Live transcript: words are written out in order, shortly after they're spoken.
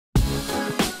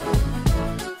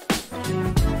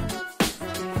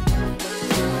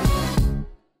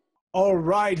All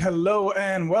right. Hello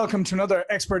and welcome to another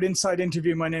Expert Insight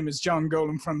interview. My name is John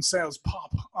Golem from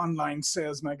SalesPOP, online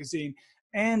sales magazine,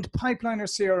 and Pipeliner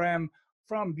CRM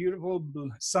from beautiful,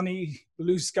 sunny,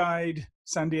 blue-skied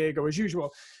San Diego as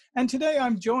usual. And today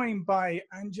I'm joined by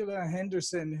Angela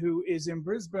Henderson, who is in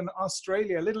Brisbane,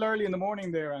 Australia. A little early in the morning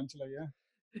there, Angela, yeah?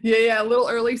 Yeah, a little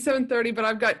early, 7:30, but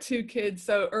I've got two kids,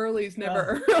 so early's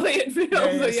never early, it feels.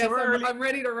 So yes, I'm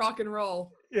ready to rock and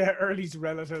roll. Yeah, early's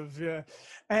relative, yeah.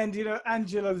 And, you know,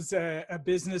 Angela's a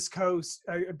business coach,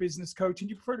 and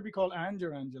you prefer to be called Ange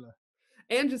or Angela?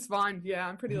 And just fine. Yeah,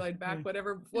 I'm pretty laid back.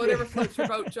 Whatever floats your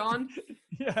boat, John.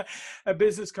 Yeah, a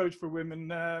business coach for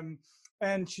women.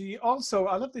 And she also,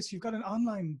 I love this, you've got an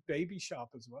online baby shop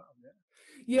as well, yeah.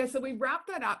 Yeah, so we wrapped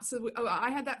that up.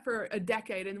 I had that for a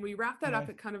decade, and we wrapped that up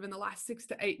at kind of in the last 6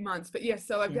 to 8 months. But yes,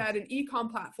 so I've had an e-com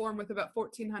platform with about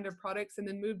 1,400 products, and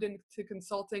then moved into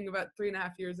consulting about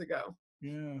 3.5 years ago.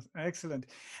 Yeah, excellent.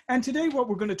 And today what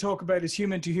we're going to talk about is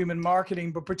human-to-human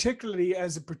marketing, but particularly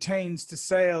as it pertains to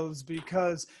sales,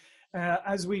 because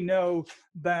as we know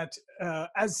that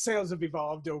as sales have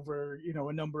evolved over,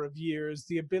 a number of years,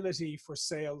 the ability for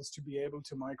sales to be able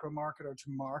to micro-market or to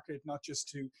market, not just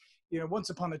to, once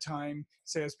upon a time,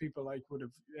 salespeople would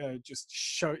have just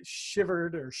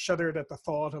shivered or shuddered at the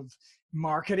thought of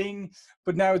marketing,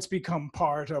 but now it's become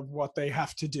part of what they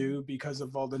have to do because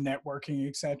of all the networking,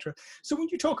 etc. So when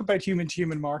you talk about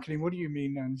human-to-human marketing, what do you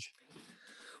mean, Ange?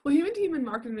 Well, human-to-human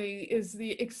marketing is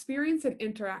the experience and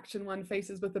interaction one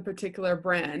faces with a particular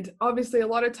brand. Obviously, a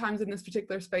lot of times in this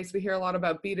particular space, we hear a lot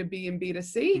about B2B and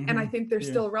B2C, and I think there's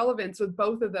still relevance with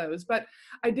both of those. But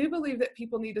I do believe that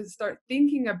people need to start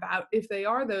thinking about, if they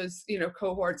are those,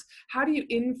 cohorts, how do you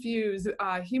infuse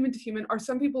human-to-human, or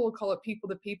some people will call it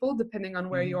people-to-people, depending on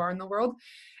where you are in the world,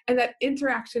 and that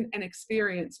interaction and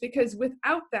experience. Because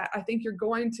without that, I think you're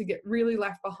going to get really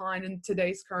left behind in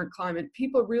today's current climate.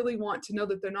 People really want to know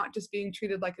that they're not just being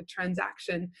treated like a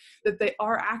transaction, that they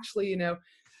are actually,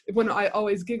 when I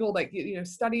always giggle,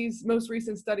 studies, most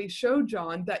recent studies show,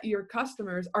 John, that your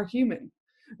customers are human,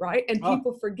 right? And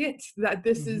people forget that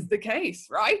this is the case,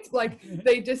 right? Like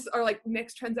they just are like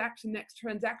next transaction.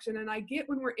 And I get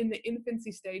when we're in the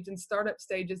infancy stage and startup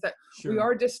stages that we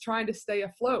are just trying to stay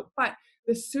afloat. But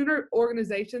the sooner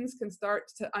organizations can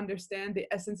start to understand the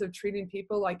essence of treating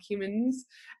people like humans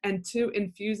and to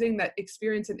infusing that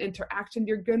experience and interaction,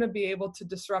 you're going to be able to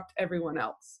disrupt everyone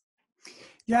else.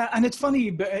 Yeah, and it's funny,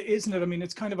 isn't it? I mean,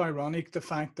 it's kind of ironic, the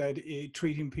fact that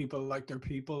treating people like they're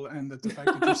people, and that the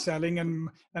fact that you're selling and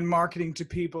marketing to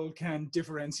people can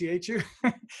differentiate you.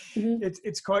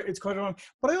 It's quite ironic.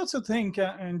 But I also think,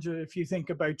 Andrew, if you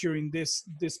think about during this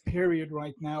period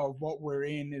right now of what we're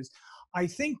in, is I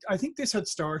think this had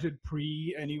started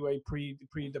pre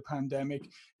the pandemic,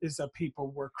 is that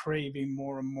people were craving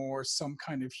more and more some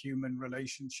kind of human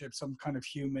relationship, some kind of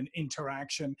human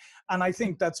interaction. And I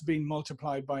think that's been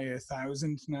multiplied by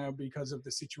 1,000 now because of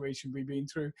the situation we've been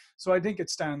through. So I think it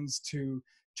stands to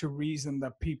reason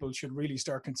that people should really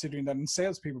start considering that, and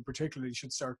salespeople particularly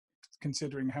should start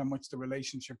considering how much the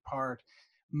relationship part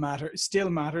still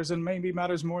matters, and maybe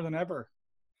matters more than ever.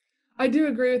 I do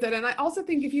agree with that. And I also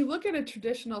think if you look at a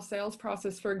traditional sales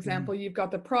process, for example, you've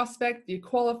got the prospect, you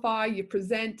qualify, you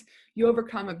present, you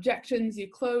overcome objections, you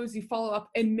close, you follow up,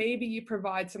 and maybe you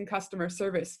provide some customer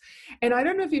service. And I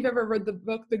don't know if you've ever read the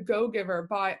book, The Go-Giver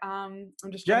by, I'm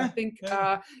just trying to think,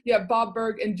 Bob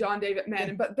Burg and John David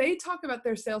Mann, but they talk about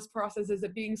their sales process as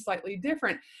it being slightly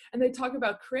different. And they talk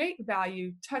about create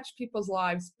value, touch people's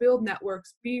lives, build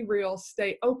networks, be real,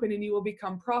 stay open, and you will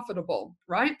become profitable,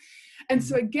 right? And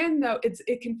so again, though,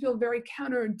 it can feel very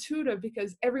counterintuitive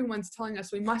because everyone's telling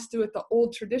us we must do it the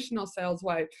old traditional sales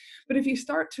way. But if you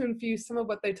start to infuse some of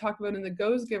what they talk about in the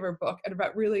Go-Giver book, and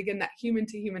about really, again, that human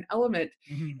to human element,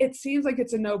 it seems like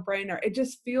it's a no-brainer. It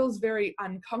just feels very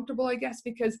uncomfortable, I guess,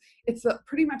 because it's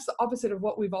pretty much the opposite of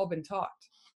what we've all been taught.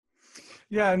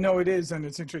 Yeah, no, it is. And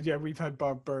it's interesting. Yeah, we've had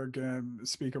Bob Burg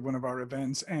speak at one of our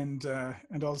events, and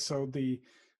also the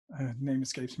name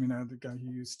escapes me now, the guy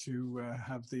who used to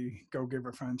have the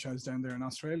Go-Giver franchise down there in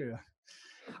Australia.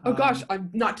 Oh gosh,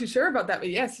 I'm not too sure about that, but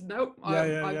yes, no.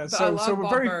 Yeah. I love Bob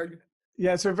Burg.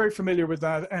 Yeah, so we're very familiar with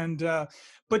that. And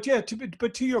but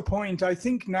to your point, I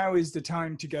think now is the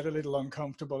time to get a little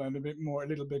uncomfortable and a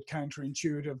little bit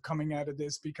counterintuitive coming out of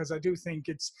this, because I do think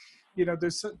it's,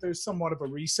 there's somewhat of a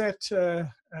reset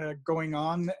going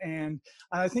on, and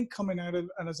I think coming out of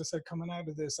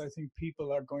this, I think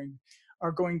people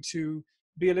are going to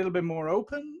be a little bit more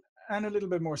open and a little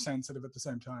bit more sensitive at the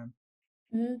same time.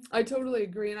 I totally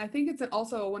agree. And I think it's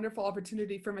also a wonderful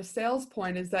opportunity from a sales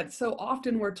point is that so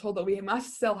often we're told that we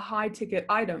must sell high ticket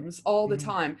items all the Hmm.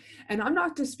 time. And I'm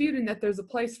not disputing that there's a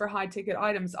place for high ticket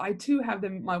items. I too have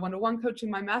them, my one-to-one coaching,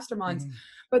 my masterminds. Hmm.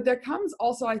 But there comes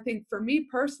also, I think for me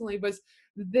personally, was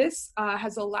this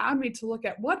has allowed me to look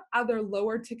at what other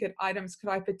lower ticket items could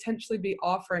I potentially be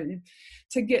offering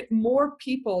to get more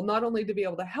people, not only to be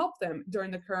able to help them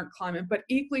during the current climate, but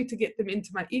equally to get them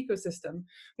into my ecosystem.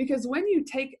 Because when you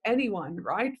take anyone,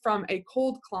 right, from a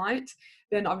cold client,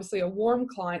 then obviously a warm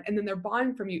client, and then they're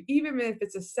buying from you, even if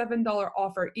it's a $7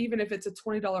 offer, even if it's a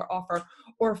 $20 offer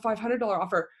or a $500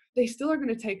 offer, they still are going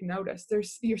to take notice.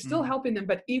 You're still Hmm. helping them,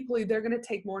 but equally they're going to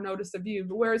take more notice of you.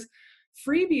 Whereas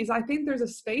freebies, I think there's a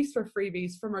space for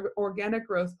freebies from an organic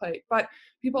growth plate. But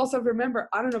people also have to remember,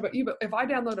 I don't know about you, but if I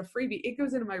download a freebie, it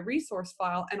goes into my resource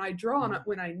file and I draw on it Hmm.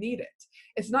 when I need it.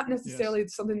 It's not Yes. necessarily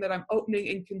something that I'm opening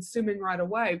and consuming right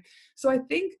away. So I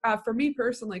think for me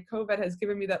personally, COVID has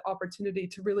given me that opportunity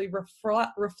to really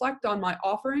reflect on my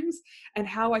offerings and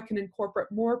how I can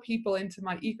incorporate more people into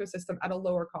my ecosystem at a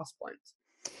lower cost point.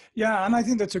 Yeah, and I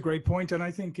think that's a great point. And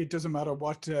I think it doesn't matter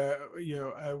what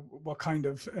what kind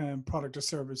of product or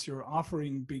service you're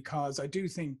offering, because I do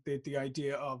think that the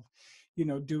idea of,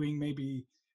 doing maybe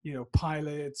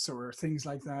pilots or things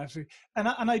like that, and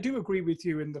I do agree with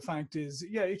you. In the fact is,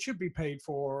 yeah, it should be paid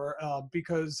for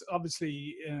because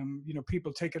obviously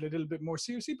people take it a little bit more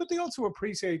seriously, but they also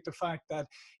appreciate the fact that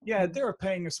yeah, Mm. they're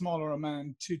paying a smaller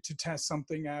amount to test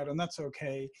something out, and that's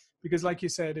okay. Because like you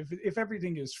said, if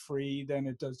everything is free, then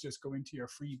it does just go into your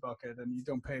free bucket and you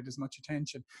don't pay it as much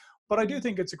attention. But I do Mm.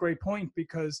 think it's a great point,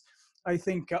 because I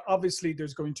think obviously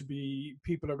there's going to be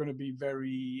people are going to be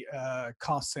very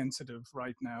cost sensitive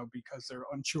right now because they're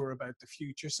unsure about the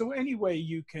future. So any way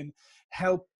you can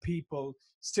help people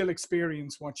still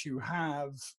experience what you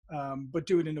have, but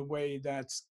do it in a way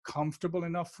that's comfortable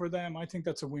enough for them, I think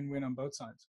that's a win-win on both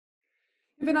sides.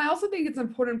 Then I also think it's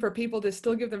important for people to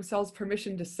still give themselves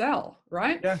permission to sell,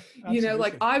 right? Yeah, Like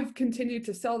absolutely. I've continued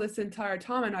to sell this entire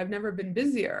time and I've never been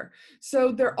busier.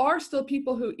 So there are still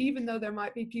people who, even though there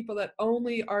might be people that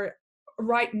only are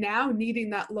right now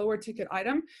needing that lower ticket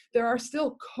item, there are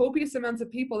still copious amounts of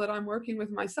people that I'm working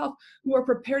with myself who are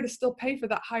prepared to still pay for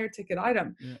that higher ticket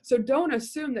item. Yeah. So don't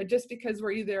assume that just because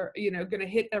we're either, going to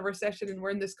hit a recession and we're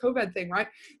in this COVID thing, right,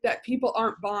 that people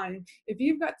aren't buying. If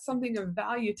you've got something of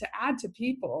value to add to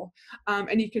people,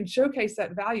 and you can showcase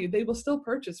that value, they will still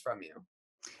purchase from you.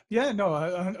 Yeah, no,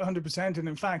 100%. And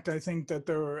in fact, I think that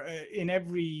in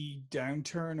every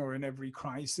downturn or in every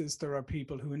crisis, there are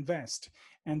people who invest,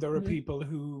 and there are Mhm. people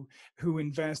who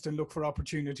invest and look for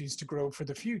opportunities to grow for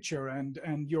the future. And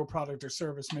your product or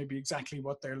service may be exactly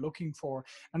what they're looking for,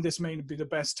 and this may be the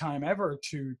best time ever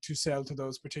to sell to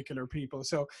those particular people.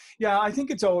 So, yeah, I think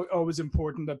it's always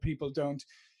important that people don't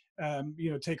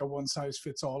take a one size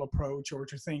fits all approach, or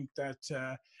to think that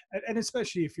and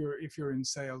especially if you're in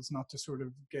sales, not to sort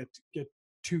of get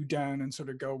too down and sort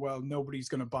of go, well, nobody's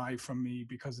going to buy from me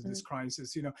because of this Mhm.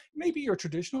 crisis. Maybe your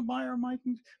traditional buyer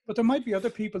mightn't, but there might be other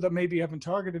people that maybe haven't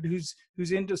targeted,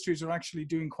 whose industries are actually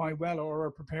doing quite well or are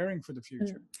preparing for the Mm.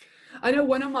 future. I know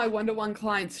one of my one-to-one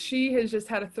clients, she has just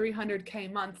had a 300K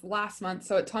month last month.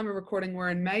 So at time of recording, we're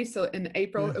in May. So in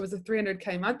April, Yeah. it was a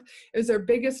 300K month. It was her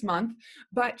biggest month,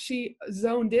 but she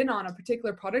zoned in on a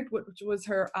particular product, which was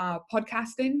her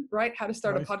podcasting, right? How to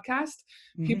start a Right. podcast.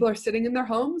 Hmm. People are sitting in their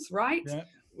homes, right? Yeah.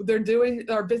 They're doing,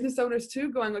 our business owners too,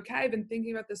 going, okay, I've been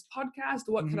thinking about this podcast.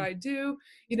 What could Hmm. I do?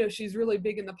 She's really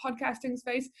big in the podcasting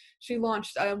space. She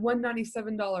launched a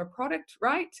 $197 product,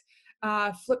 right?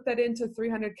 Flip that into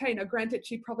 300K. Now, granted,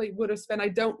 she probably would have spent,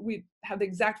 we have the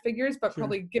exact figures, but Sure.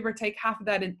 probably give or take half of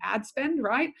that in ad spend,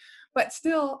 right? But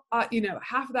still,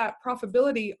 half of that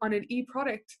profitability on an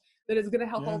e-product that is going to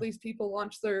help all Yeah. these people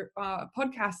launch their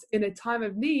podcasts in a time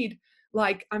of need.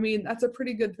 Like, I mean, that's a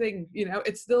pretty good thing.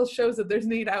 It still shows that there's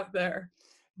need out there.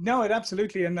 No, it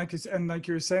absolutely, and like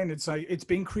you're saying, it's like it's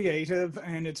being creative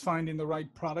and it's finding the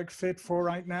right product fit for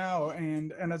right now.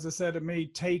 And as I said, it may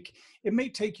take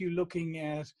you looking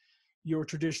at your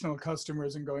traditional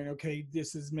customers and going, okay,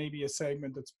 this is maybe a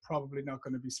segment that's probably not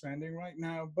going to be spending right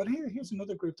now, but here's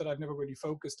another group that I've never really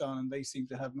focused on, and they seem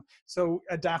to have. So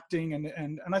adapting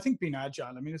and I think being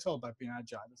agile. I mean, it's all about being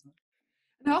agile, isn't it?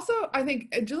 And also, I think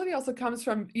agility also comes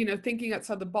from, thinking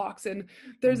outside the box. And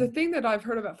there's a Mhm. thing that I've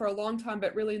heard about for a long time,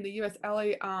 but really in the US,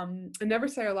 Ellie, I never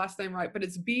say her last name right, but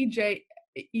it's BJ.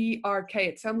 E-R-K.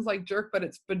 It sounds like jerk, but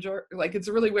it's bajork. Like, it's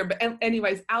really weird. But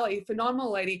anyways, Ali,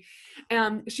 phenomenal lady.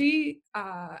 She's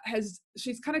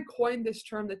kind of coined this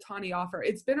term, the tiny offer.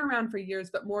 It's been around for years,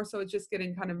 but more so it's just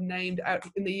getting kind of named out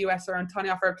in the US around tiny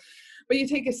offer. But you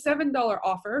take a $7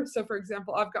 offer. So for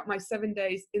example, I've got my 7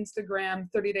 days Instagram,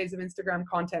 30 days of Instagram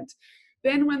content.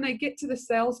 Then when they get to the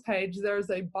sales page, there's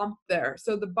a bump there.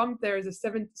 So the bump there is a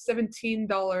 $17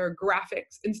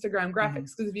 graphics, Instagram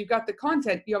graphics. Because if you've got the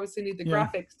content, you obviously need the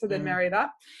graphics to then marry it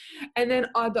up. And then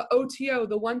the OTO,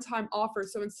 the one-time offer.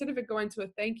 So instead of it going to a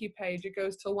thank you page, it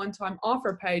goes to a one-time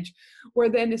offer page, where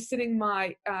then is sitting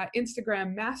my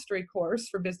Instagram mastery course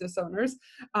for business owners,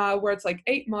 where it's like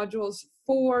 8 modules,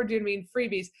 4,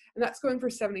 freebies, and that's going for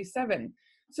 $77.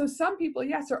 So some people,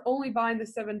 yes, are only buying the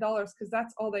 $7 because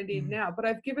that's all they need now. But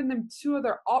I've given them 2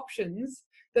 other options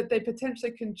that they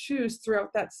potentially can choose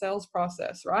throughout that sales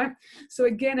process, right? So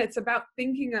again, it's about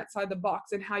thinking outside the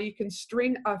box and how you can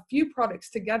string a few products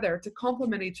together to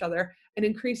complement each other and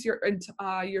increase your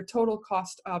total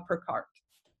cost per cart.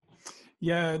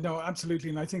 Yeah, no,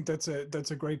 absolutely, and I think that's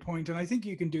a great point, and I think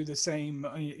you can do the same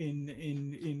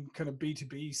in kind of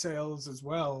B2B sales as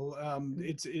well.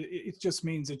 It just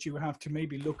means that you have to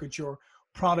maybe look at your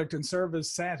product and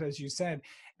service set, as you said,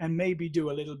 and maybe do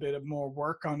a little bit of more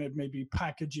work on it, maybe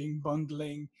packaging,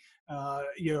 bundling,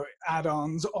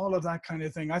 add-ons, all of that kind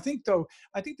of thing. I think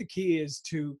the key is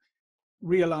to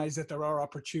realize that there are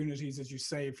opportunities, as you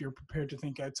say, if you're prepared to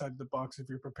think outside the box, if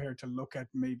you're prepared to look at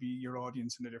maybe your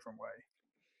audience in a different way.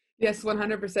 Yes,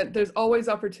 100%. There's always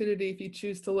opportunity if you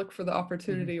choose to look for the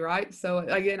opportunity, right? So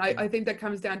again, I think that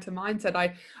comes down to mindset.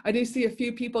 I do see a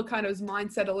few people kind of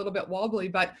mindset a little bit wobbly,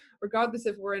 but regardless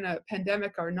if we're in a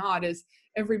pandemic or not, is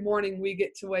every morning we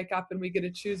get to wake up and we get to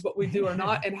choose what we do or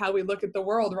not and how we look at the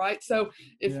world, right? So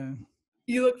if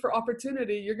you look for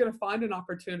opportunity, you're going to find an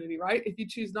opportunity, right? If you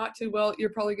choose not to, well, you're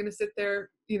probably going to sit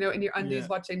there, in your undies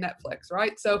watching Netflix,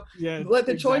 right? So let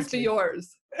the choice be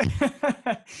yours.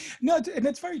 No, and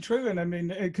it's very true. And I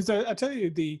mean, because I tell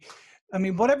you,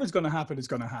 whatever's going to happen is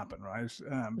going to happen, right?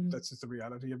 That's just the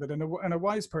reality of it. And a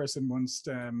wise person once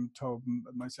told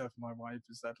myself and my wife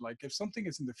is that, like, if something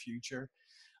is in the future,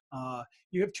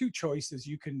 you have 2 choices.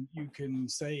 You can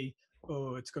say,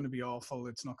 oh, it's going to be awful,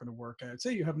 it's not going to work out.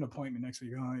 Say you have an appointment next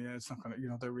week, oh yeah, it's not going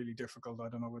to, they're really difficult, I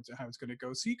don't know how it's going to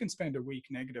go. So you can spend a week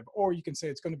negative, or you can say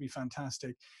it's going to be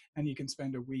fantastic, and you can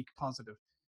spend a week positive.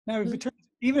 Now,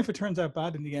 even if it turns out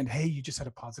bad in the end, hey, you just had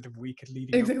a positive week at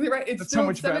leading exactly up. right. It's That's still so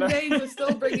much 7 better. days is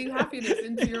still bringing happiness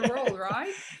into your world,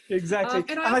 right? Exactly.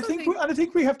 And I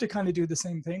think we have to kind of do the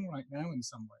same thing right now in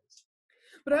some ways.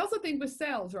 But I also think with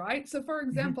sales, right? So for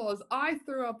example, as I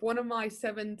threw up one of my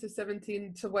 7 to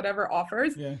 17 to whatever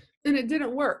offers, and it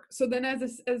didn't work. So then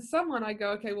as someone, I go,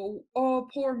 okay, well, oh,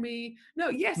 poor me. No,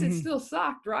 yes, it still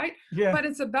sucked, right? Yeah. But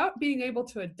it's about being able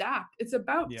to adapt. It's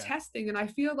about testing. And I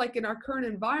feel like in our current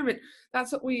environment,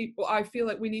 that's what I feel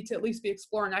like we need to at least be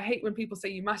exploring. I hate when people say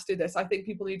you must do this. I think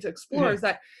people need to explore is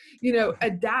that,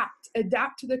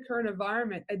 adapt to the current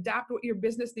environment, adapt what your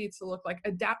business needs to look like,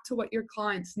 adapt to what your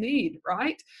clients need,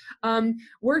 right?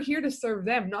 We're here to serve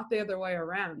them, not the other way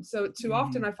around. So too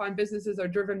often I find businesses are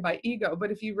driven by ego,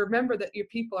 but if you remember that your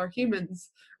people are humans,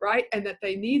 right? And that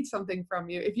they need something from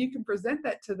you, if you can present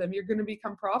that to them, you're going to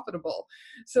become profitable.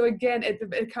 So again,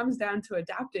 it comes down to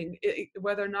adapting,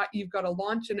 whether or not you've got a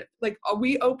launch. And like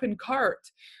we open cart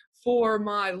for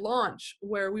my launch,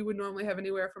 where we would normally have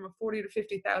anywhere from a $40,000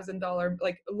 to $50,000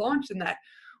 like launch in that.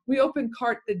 We opened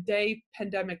cart the day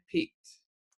pandemic peaked.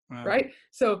 Wow. Right?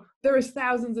 So there was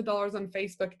thousands of dollars on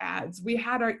Facebook ads. We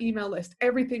had our email list.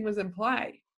 Everything was in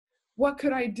play. What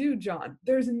could I do, John?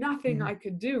 There's nothing I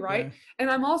could do, right? Yeah. And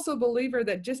I'm also a believer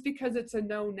that just because it's a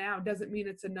no now doesn't mean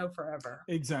it's a no forever.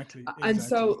 Exactly. And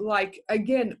so, like,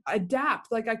 again,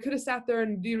 adapt. Like, I could have sat there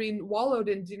and wallowed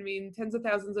in tens of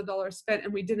thousands of dollars spent,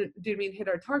 and we didn't hit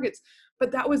our targets,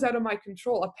 but that was out of my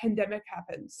control. A pandemic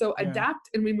happened. So adapt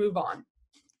and we move on.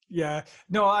 Yeah,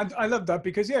 no, I love that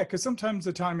because sometimes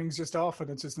the timing's just off and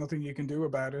it's just nothing you can do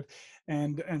about it,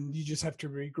 and you just have to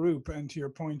regroup. And to your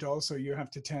point, also you have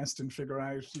to test and figure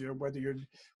out whether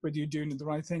you're doing the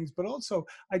right things. But also,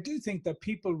 I do think that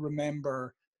people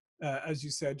remember, as you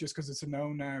said, just because it's a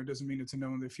no now doesn't mean it's a no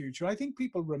in the future. I think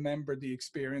people remember the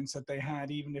experience that they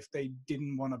had, even if they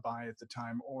didn't want to buy at the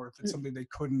time, or if it's something they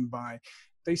couldn't buy,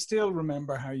 they still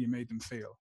remember how you made them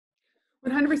feel.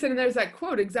 100%. And there's that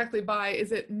quote exactly by,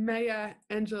 is it Maya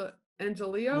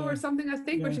Angelio or Yeah. something, I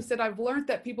think, where Yeah. she said, I've learned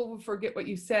that people will forget what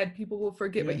you said, people will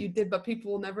forget what Yeah. you did, but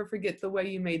people will never forget the way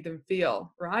you made them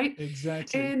feel, right?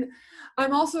 Exactly. And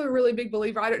I'm also a really big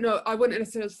believer. I don't know, I wouldn't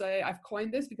necessarily say I've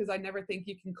coined this because I never think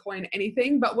you can coin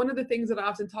anything. But one of the things that I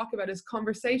often talk about is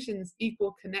conversations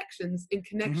equal connections and Hmm.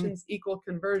 connections equal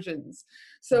conversions.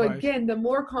 So Right. again, the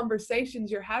more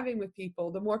conversations you're having with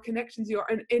people, the more connections you are,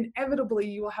 and inevitably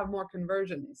you will have more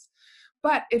conversions.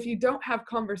 But if you don't have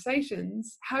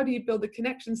conversations, how do you build the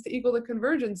connections to equal the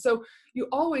conversions? So you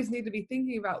always need to be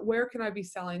thinking about, where can I be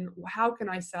selling? How can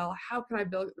I sell? How can I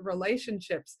build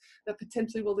relationships that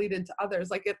potentially will lead into others?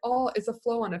 Like, it all is a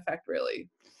flow-on effect, really.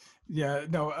 Yeah,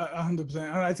 no, 100%.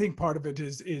 And I think part of it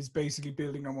is basically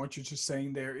building on what you're just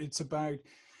saying there. It's about,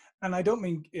 and I don't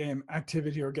mean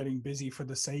activity or getting busy for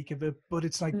the sake of it, but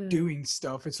it's like Mm, doing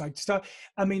stuff. It's like stuff.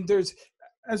 I mean, there's,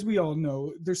 as we all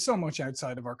know, there's so much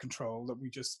outside of our control that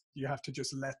you have to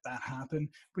just let that happen.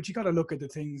 But you got to look at the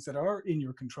things that are in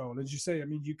your control. As you say, I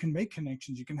mean, you can make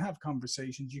connections, you can have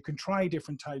conversations, you can try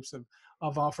different types of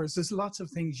offers. There's lots of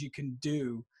things you can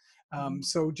do.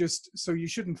 So you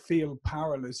shouldn't feel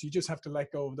powerless. You just have to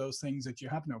let go of those things that you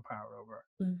have no power over.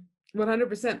 mm.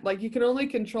 100%. Like, you can only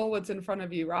control what's in front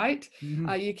of you, right? Hmm.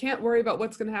 You can't worry about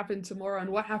what's going to happen tomorrow and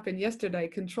what happened yesterday.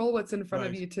 Control what's in front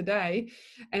of Right. you today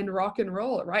and rock and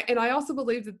roll it, right? And I also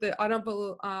believe that I don't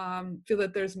feel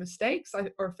that there's mistakes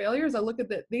or failures. I look at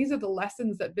that these are the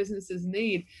lessons that businesses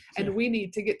need, Yeah. and we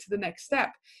need to get to the next step.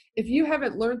 If you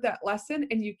haven't learned that lesson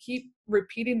and you keep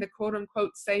repeating the quote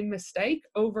unquote same mistake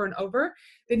over and over,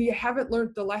 then you haven't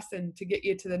learned the lesson to get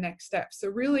you to the next step. So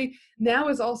really, now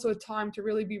is also a time to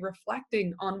really be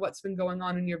reflecting on what's been going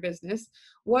on in your business,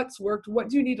 what's worked, what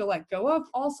do you need to let go of.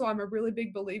 Also, I'm a really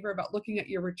big believer about looking at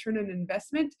your return on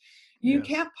investment. You Yes.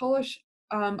 can't polish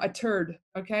a turd,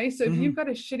 okay? So if Hmm. you've got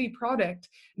a shitty product,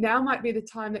 now might be the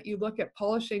time that you look at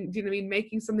polishing, do you know what I mean,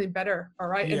 making something better, all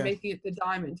right, and Yeah. making it the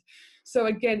diamond. So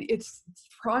again, it's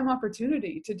prime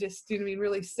opportunity to just, do you know what I mean,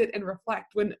 really sit and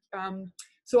reflect. When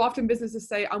so often businesses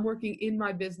say, I'm working in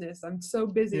my business, I'm so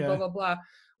busy, blah, Yeah. blah, blah.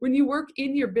 When you work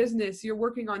in your business, you're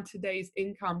working on today's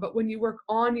income. But when you work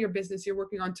on your business, you're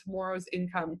working on tomorrow's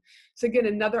income. So again,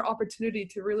 another opportunity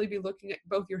to really be looking at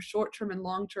both your short-term and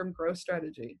long-term growth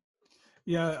strategy.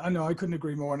 Yeah, I know. I couldn't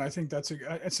agree more. And I think that's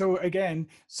so again,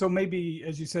 so maybe,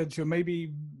 as you said, so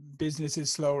maybe business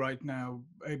is slow right now.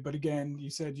 But again, you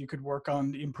said you could work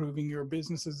on improving your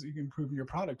businesses, improving your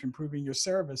product, improving your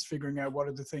service, figuring out what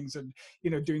are the things that,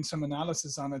 doing some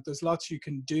analysis on it. There's lots you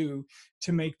can do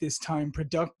to make this time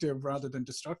productive rather than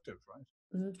destructive, right?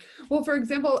 Mhm. Well, for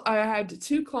example, I had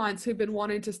two clients who've been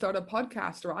wanting to start a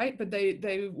podcast, right? But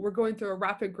they were going through a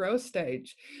rapid growth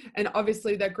stage, and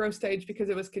obviously that growth stage, because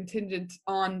it was contingent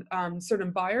on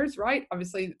certain buyers, right?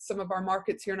 Obviously, some of our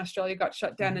markets here in Australia got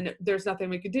shut down, Hmm. and there's nothing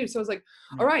we could do. So I was like,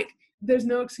 all Yeah. right, there's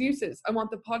no excuses. I want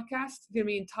the podcast. Give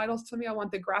me titles to me. I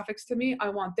want the graphics to me. I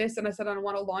want this, and I said I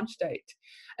want a launch date.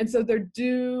 And so they're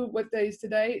due. What day is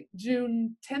today?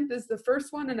 June 10th is the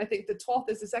first one, and I think the 12th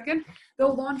is the second.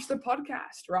 They'll launch the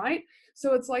podcast, right?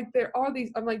 So it's like, there are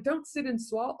these, I'm like, don't sit and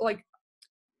swallow. Like,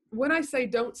 when I say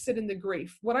don't sit in the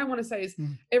grief, what I want to say is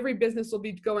Mhm. every business will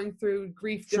be going through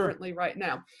grief Sure. differently right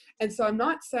now. And so I'm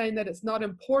not saying that it's not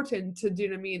important to, do you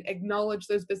know what I mean, acknowledge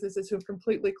those businesses who have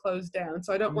completely closed down.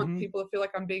 So I don't want Hmm. people to feel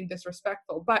like I'm being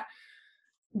disrespectful, but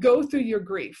go through your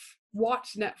grief,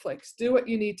 watch Netflix, do what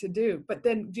you need to do. But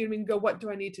then, do you mean, go, what do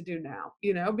I need to do now?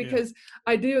 Yeah. Because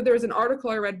there was an article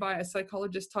I read by a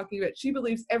psychologist talking about, she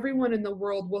believes everyone in the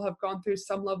world will have gone through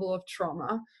some level of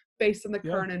trauma based on the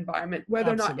Yeah. current environment,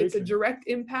 whether or not it's a Absolutely. direct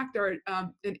impact or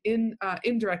an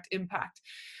indirect impact.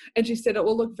 And she said it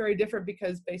will look very different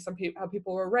because based on how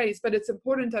people were raised, but it's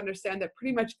important to understand that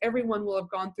pretty much everyone will have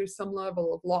gone through some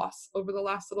level of loss over the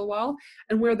last little while.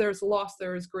 And where there's loss,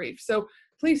 there is grief. So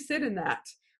please sit in that.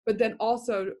 But then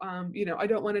also, I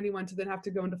don't want anyone to then have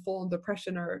to go into full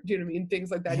depression or, do you know what I mean,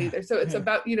 things like that Yeah. either. So it's Yeah.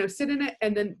 about, sit in it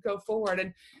and then go forward.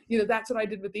 And, that's what I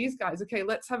did with these guys. Okay,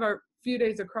 let's have our few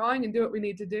days of crying and do what we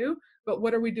need to do. But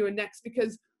what are we doing next?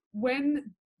 Because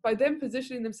by them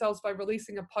positioning themselves by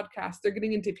releasing a podcast, they're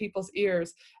getting into people's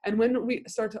ears. And when we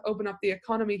start to open up the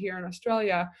economy here in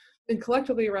Australia and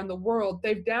collectively around the world,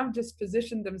 they've now just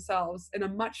positioned themselves in a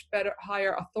much better,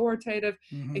 higher authoritative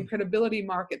Hmm. and credibility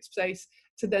market space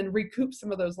to then recoup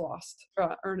some of those lost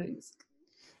earnings.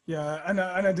 Yeah, and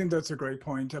I think that's a great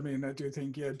point. I mean, I do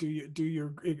think, yeah, do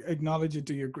you acknowledge it,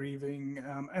 do your grieving,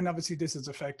 and obviously this has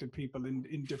affected people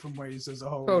in different ways as a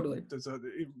whole. Totally.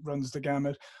 It runs the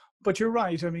gamut, But you're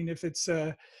right. I mean, if it's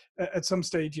at some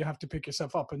stage you have to pick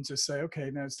yourself up and just say, okay,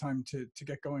 now it's time to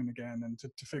get going again, and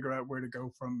to figure out where to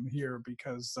go from here,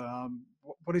 because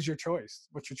what is your choice?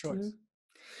 What's your choice?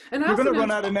 Mm-hmm. And I You're also going to know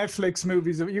run out of Netflix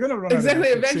movies. You're going to run exactly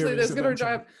out of Netflix eventually series there's going to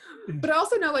dry up. Yeah. But I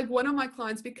also know, like, one of my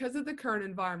clients, because of the current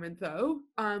environment though,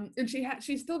 and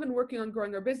she's still been working on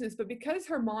growing her business, but because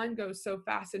her mind goes so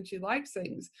fast and she likes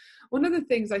things, one of the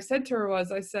things I said to her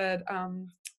was, I said,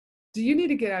 do you need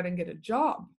to get out and get a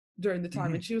job during the time?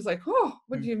 Mm-hmm. And she was like, oh,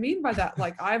 what do you mean by that?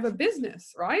 Like, I have a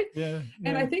business, right? Yeah.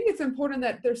 And I think it's important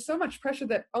that there's so much pressure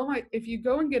that, oh my, if you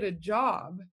go and get a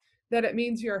job, that it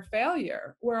means you're a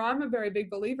failure. Where I'm a very big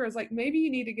believer is, like, maybe you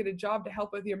need to get a job to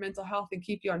help with your mental health and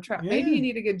keep you on track. Yeah. Maybe you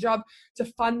need to get a job to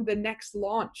fund the next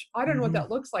launch. I don't know what that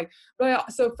looks like.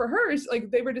 But so for her, it's like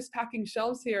they were just packing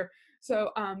shelves here.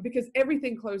 So because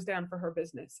everything closed down for her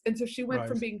business. And so she went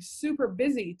from being super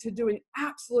busy to doing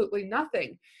absolutely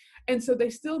nothing. And so they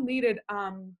still needed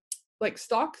like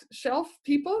stock shelf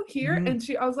people here. And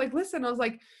I was like, listen, I was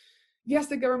like, yes,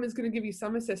 the government's going to give you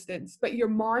some assistance, but your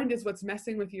mind is what's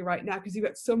messing with you right now, because you've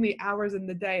got so many hours in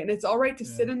the day, and it's all right to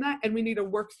sit in that, and we need to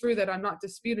work through that. I'm not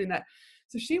disputing that.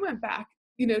 So she went back,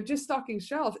 just stocking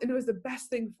shelves, and it was the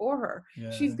best thing for her.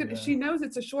 She knows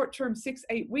it's a short-term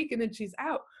 6-8 week, and then she's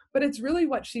out, but it's really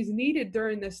what she's needed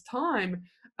during this time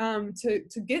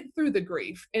to get through the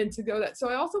grief and to go that. So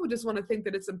I also would just want to think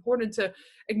that it's important to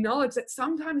acknowledge that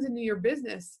sometimes in your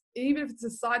business, even if it's a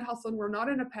side hustle and we're not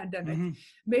in a pandemic,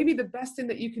 maybe the best thing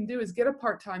that you can do is get a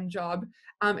part-time job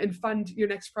and fund your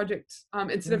next project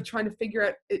instead of trying to figure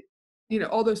out it,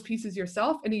 all those pieces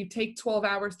yourself, and you take 12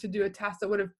 hours to do a task that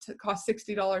would have cost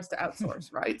 $60 to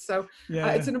outsource, right? So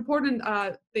it's an important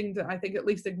thing to, I think, at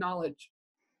least acknowledge.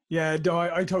 Yeah, no,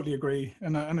 I totally agree.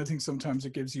 And I think sometimes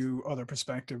it gives you other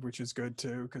perspective, which is good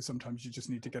too, because sometimes you just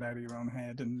need to get out of your own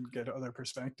head and get other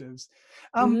perspectives.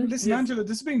 Listen, Angela,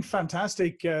 this has been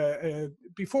fantastic.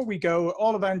 Before we go,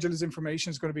 all of Angela's information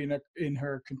is going to be in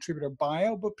her contributor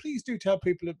bio, but please do tell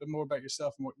people a little bit more about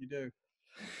yourself and what you do.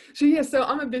 So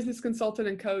I'm a business consultant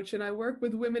and coach, and I work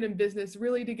with women in business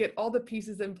really to get all the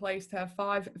pieces in place to have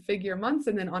 5-figure months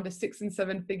and then on to 6- and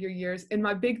 7-figure years. And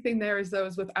my big thing there is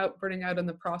those without burning out in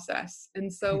the process.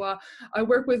 And so I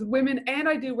work with women, and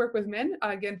I do work with men,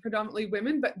 again, predominantly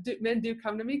women, but men do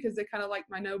come to me because they kind of like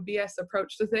my no BS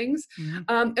approach to things.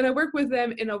 And I work with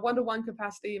them in a one-to-one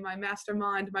capacity, my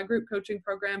mastermind, my group coaching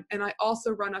program. And I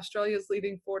also run Australia's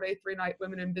leading 4-day, 3-night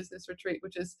women in business retreat,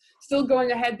 which is still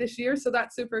going ahead this year. So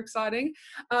that's super exciting.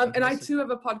 And I too have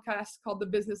a podcast called the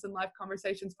Business and Life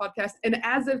Conversations podcast. And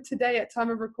as of today, at time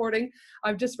of recording,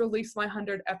 I've just released my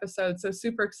 100th episode. So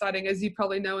super exciting. As you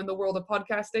probably know, in the world of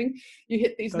podcasting, you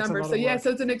hit these numbers. So yeah,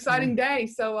 so it's an exciting day.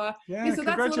 So so that's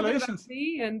a little bit about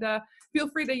me. And feel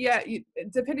free to,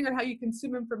 depending on how you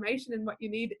consume information and what you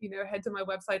need, head to my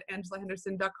website,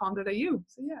 angelahenderson.com.au.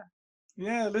 So yeah.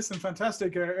 Yeah, listen,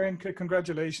 fantastic, Erin.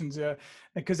 Congratulations. Yeah,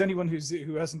 because anyone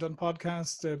who hasn't done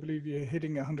podcasts, I believe you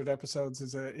hitting 100 episodes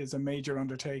is a major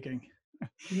undertaking.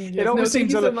 It always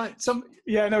seems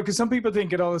because some people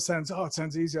think it always sounds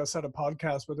easy. I'll start a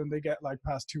podcast, but then they get like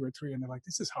past 2 or 3, and they're like,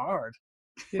 this is hard.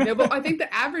 But I think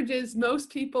the average is most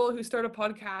people who start a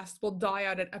podcast will die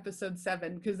out at episode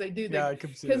 7 because they do that.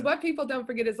 Because what people don't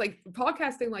forget is, like,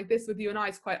 podcasting like this with you and I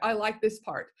is I like this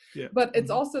part, but it's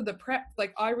also the prep.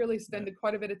 Like, I really spend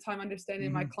quite a bit of time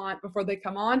understanding my client before they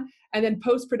come on, and then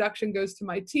post-production goes to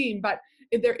my team. But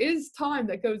there is time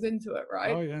that goes into it,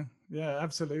 right? Oh yeah. Yeah,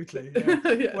 absolutely. Yeah.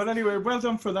 Yes. Well, anyway, well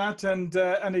done for that. And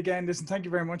again, listen, thank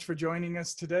you very much for joining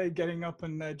us today, getting up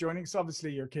and joining us.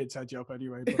 Obviously, your kids had you up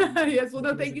anyway. But yes, well,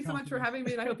 no, thank you so much for having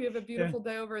me. And I hope you have a beautiful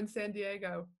day over in San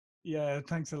Diego. Yeah,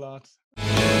 thanks a lot.